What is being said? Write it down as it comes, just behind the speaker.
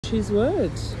his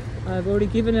word. I've already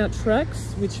given out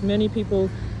tracts, which many people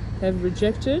have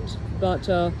rejected, but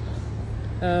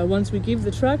once we give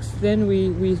the tracts, then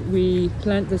we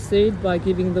plant the seed by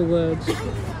giving the word.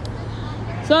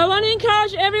 So I want to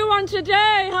encourage everyone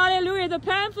today, hallelujah, the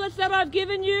pamphlets that I've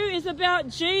given you is about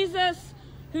Jesus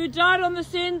who died on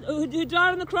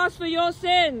the cross for your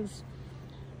sins.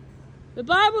 The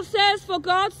Bible says, for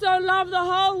God so loved the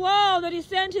whole world that he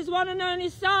sent his one and only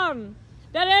Son,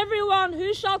 that everyone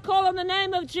who shall call on the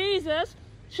name of Jesus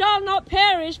shall not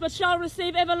perish, but shall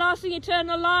receive everlasting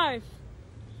eternal life.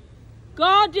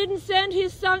 God didn't send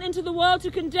his Son into the world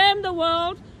to condemn the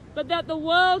world, but that the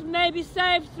world may be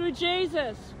saved through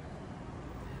Jesus.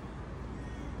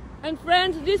 And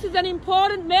friends, this is an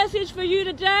important message for you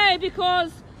today,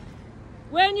 because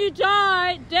when you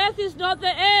die, death is not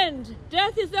the end.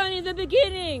 Death is only the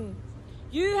beginning.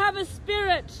 You have a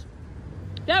spirit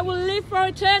that will live for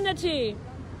eternity.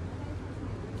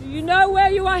 Do you know where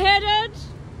you are headed?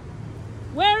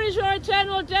 Where is your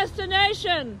eternal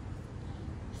destination?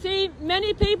 See,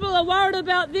 many people are worried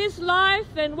about this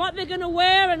life and what they're going to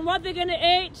wear and what they're going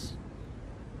to eat,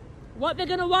 what they're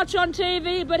going to watch on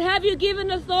TV, but have you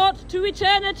given a thought to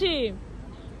eternity?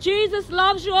 Jesus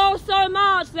loves you all so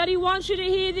much that he wants you to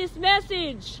hear this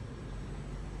message.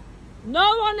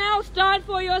 No one else died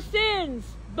for your sins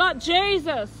but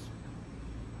Jesus.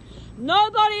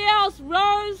 Nobody else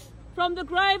rose from the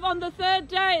grave on the third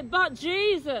day but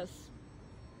Jesus.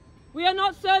 We are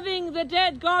not serving the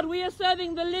dead God, we are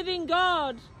serving the living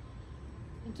God.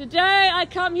 And today I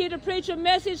come here to preach a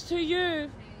message to you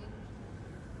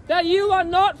that you are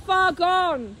not far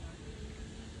gone.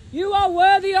 You are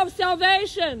worthy of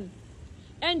salvation.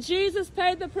 And Jesus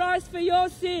paid the price for your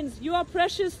sins. You are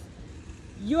precious.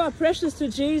 You are precious to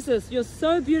Jesus. You're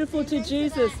so beautiful to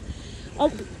Jesus.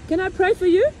 Oh, can I pray for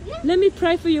you? Yeah. Let me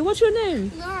pray for you. What's your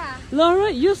name? Laura.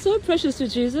 Laura, you're so precious to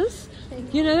Jesus.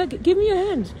 You know, give me your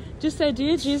hand. Just say,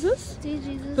 dear Jesus,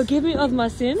 forgive me of my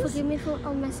sins. Forgive me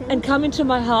of my sins. And come into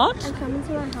my heart. And come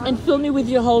into my heart. And fill me with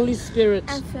your Holy Spirit.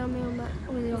 And fill me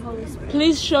with your Holy Spirit.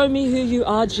 Please show me who you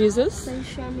are, Jesus. Please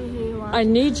show me who you are. I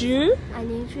need you. I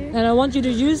need you. And I want you to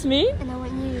use me. And I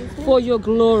want you to use me for your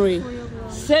glory. For your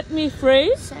glory. Set me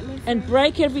free. Set me free. And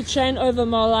break every chain over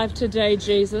my life today,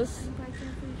 Jesus. And break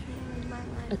every chain over my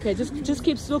life. Okay, just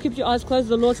keep your eyes closed.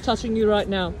 The Lord's touching you right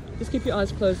now. Just keep your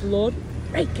eyes closed. Lord,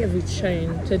 break every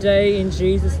chain today in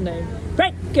Jesus' name.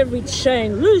 Break every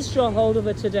chain. Loose your hold of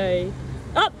it today.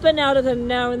 Up and out of it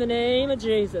now in the name of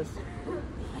Jesus.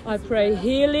 I pray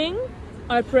healing.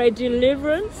 I pray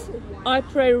deliverance. I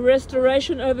pray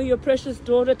restoration over your precious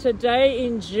daughter today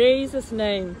in Jesus'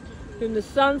 name. Whom the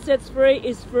Son sets free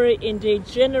is free indeed.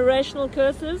 Generational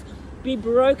curses be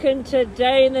broken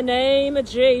today in the name of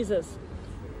Jesus.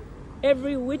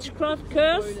 Every witchcraft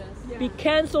curse be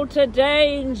cancelled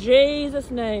today in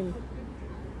Jesus' name.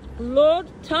 Lord,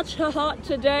 touch her heart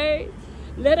today.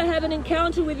 Let her have an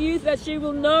encounter with you that she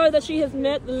will know that she has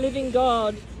met the living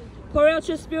God. Pour out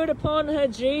your Spirit upon her,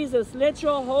 Jesus. Let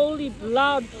your holy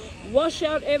blood wash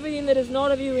out everything that is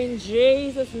not of you in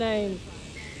Jesus' name.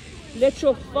 Let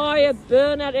your fire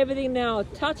burn out everything now.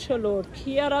 Touch her, Lord.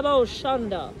 Kiarabo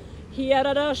shanda.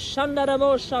 Kiarada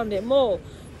shandarabo shande. More.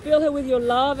 Fill her with your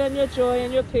love and your joy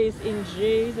and your peace in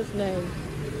Jesus' name.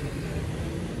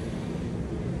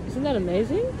 Isn't that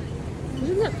amazing?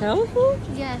 Isn't that powerful?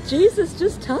 Yes. Jesus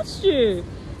just touched you.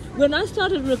 When I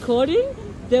started recording,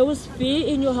 there was fear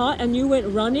in your heart and you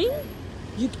went running.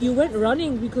 You went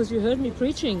running because you heard me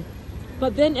preaching.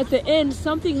 But then at the end,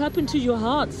 something happened to your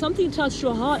heart. Something touched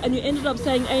your heart and you ended up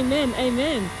saying, Amen,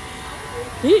 Amen.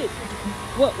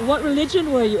 What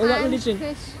religion were you? Or what religion?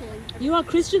 Christian. You are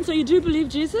Christian, so you do believe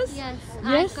Jesus? Yes.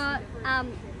 Yes?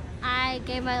 I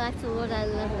gave my life to the Lord at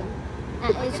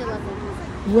age 11.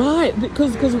 Right,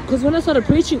 because when I started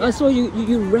preaching, I saw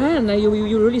you ran. You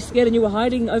were really scared and you were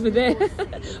hiding over there.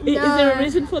 Is there a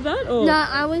reason for that? Or? No,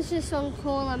 I was just on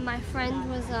call and my friend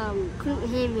was couldn't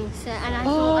hear me, so and I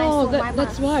saw my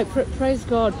that's bus. right. Praise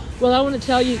God. Well, I want to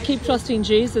tell you, keep trusting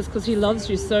Jesus because He loves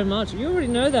you so much. You already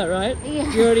know that, right?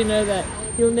 Yeah. You already know that.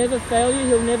 He'll never fail you.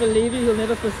 He'll never leave you. He'll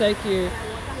never forsake you.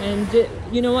 And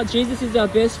you know what? Jesus is our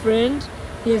best friend.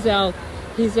 He's our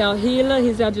healer,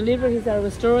 He's our deliverer, He's our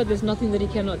restorer. There's nothing that He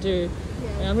cannot do.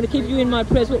 Yeah. I'm going to keep you in my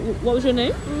prayers. What was your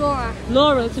name? Laura.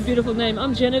 Laura, that's a beautiful name.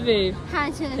 I'm Genevieve.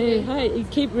 Hi, Genevieve. Hey, you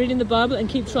keep reading the Bible and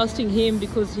keep trusting Him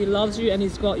because He loves you and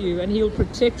He's got you and He'll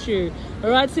protect you. All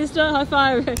right, sister? High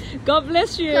five. God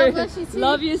bless you. God bless you too.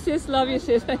 Love you, sis. Love you,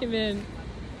 sis. Amen.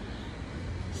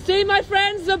 See, my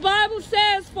friends, the Bible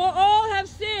says, for all have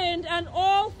sinned and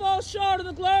all fall short of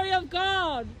the glory of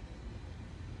God.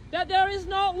 That there is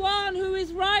not one who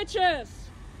is righteous.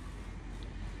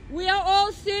 We are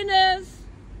all sinners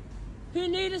who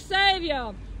need a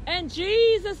Savior. And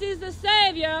Jesus is the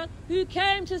Savior who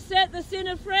came to set the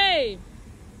sinner free.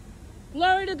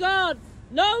 Glory to God.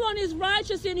 No one is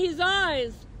righteous in his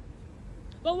eyes.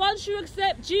 But once you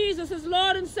accept Jesus as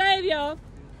Lord and Savior,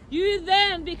 you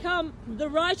then become the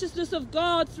righteousness of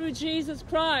God through Jesus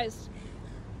Christ.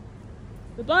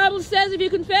 The Bible says if you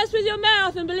confess with your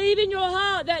mouth and believe in your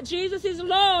heart that Jesus is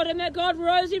Lord and that God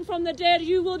rose him from the dead,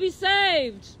 you will be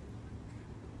saved.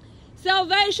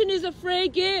 Salvation is a free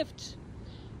gift.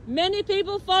 Many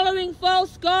people following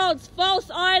false gods,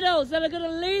 false idols that are going to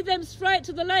lead them straight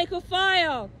to the lake of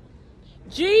fire.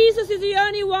 Jesus is the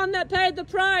only one that paid the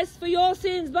price for your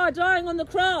sins by dying on the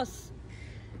cross.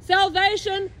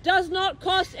 Salvation does not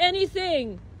cost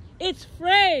anything. It's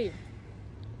free.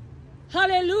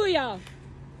 Hallelujah.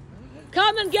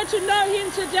 Come and get to know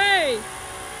him today.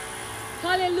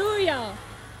 Hallelujah.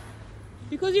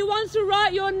 Because he wants to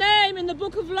write your name in the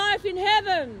book of life in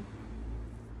heaven.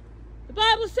 The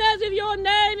Bible says if your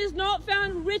name is not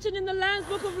found written in the Lamb's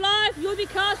book of life, you'll be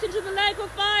cast into the lake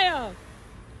of fire.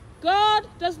 God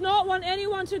does not want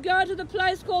anyone to go to the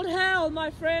place called hell, my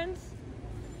friends.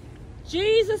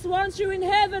 Jesus wants you in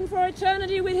heaven for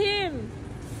eternity with him.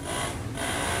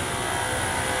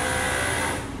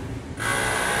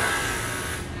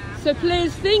 So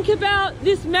please think about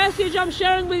this message I'm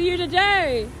sharing with you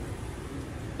today.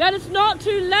 That it's not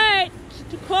too late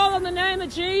to call on the name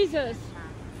of Jesus.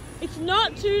 It's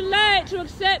not too late to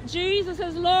accept Jesus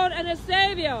as Lord and as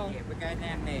Savior.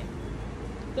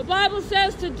 The Bible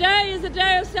says today is the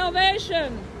day of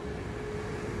salvation.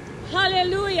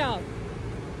 Hallelujah.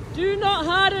 Do not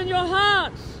harden your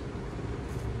hearts,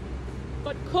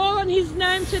 but call on his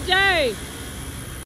name today.